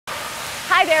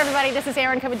Hi there everybody, this is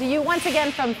Erin coming to you once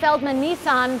again from Feldmann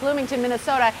Nissan, Bloomington,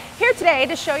 Minnesota. Here today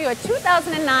to show you a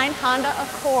 2009 Honda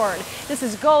Accord. This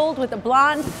is gold with a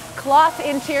blonde cloth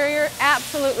interior,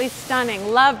 absolutely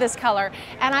stunning. Love this color,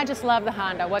 and I just love the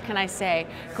Honda, what can I say?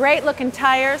 Great looking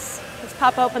tires. Let's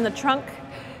pop open the trunk.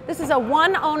 This is a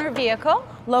one-owner vehicle,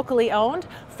 locally owned,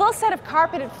 full set of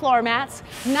carpeted floor mats,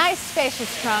 nice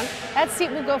spacious trunk. That seat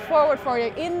will go forward for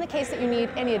you in the case that you need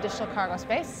any additional cargo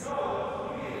space.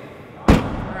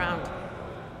 Around.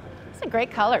 It's a great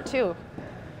color too.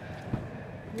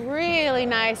 Really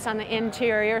nice on the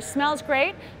interior, smells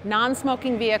great,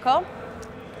 non-smoking vehicle.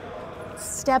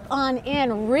 Step on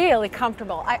in, really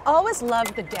comfortable. I always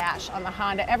love the dash on the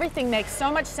Honda. Everything makes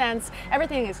so much sense.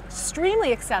 Everything is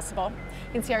extremely accessible.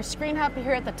 You can see our screen hub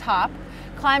here at the top,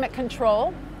 climate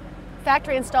control,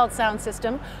 factory installed sound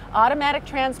system, automatic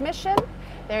transmission.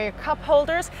 There are your cup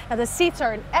holders. Now the seats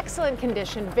are in excellent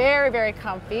condition, very, very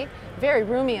comfy, very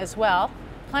roomy as well.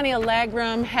 Plenty of leg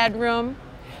room, headroom.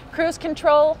 Cruise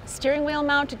control, steering wheel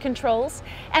mounted controls,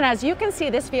 and as you can see,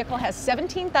 this vehicle has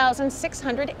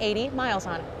 17,680 miles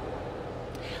on it.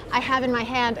 I have in my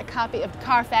hand a copy of the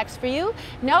Carfax for you.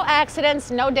 No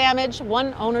accidents, no damage,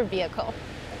 one owner vehicle.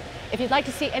 If you'd like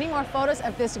to see any more photos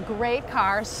of this great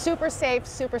car, super safe,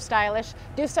 super stylish,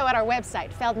 do so at our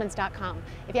website, feldmans.com.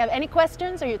 If you have any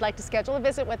questions or you'd like to schedule a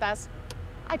visit with us,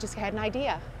 I just had an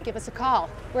idea. Give us a call.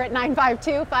 We're at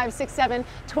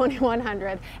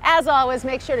 952-567-2100. As always,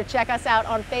 make sure to check us out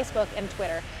on Facebook and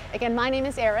Twitter. Again, my name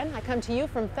is Erin. I come to you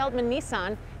from Feldmann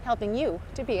Nissan, helping you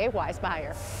to be a wise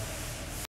buyer.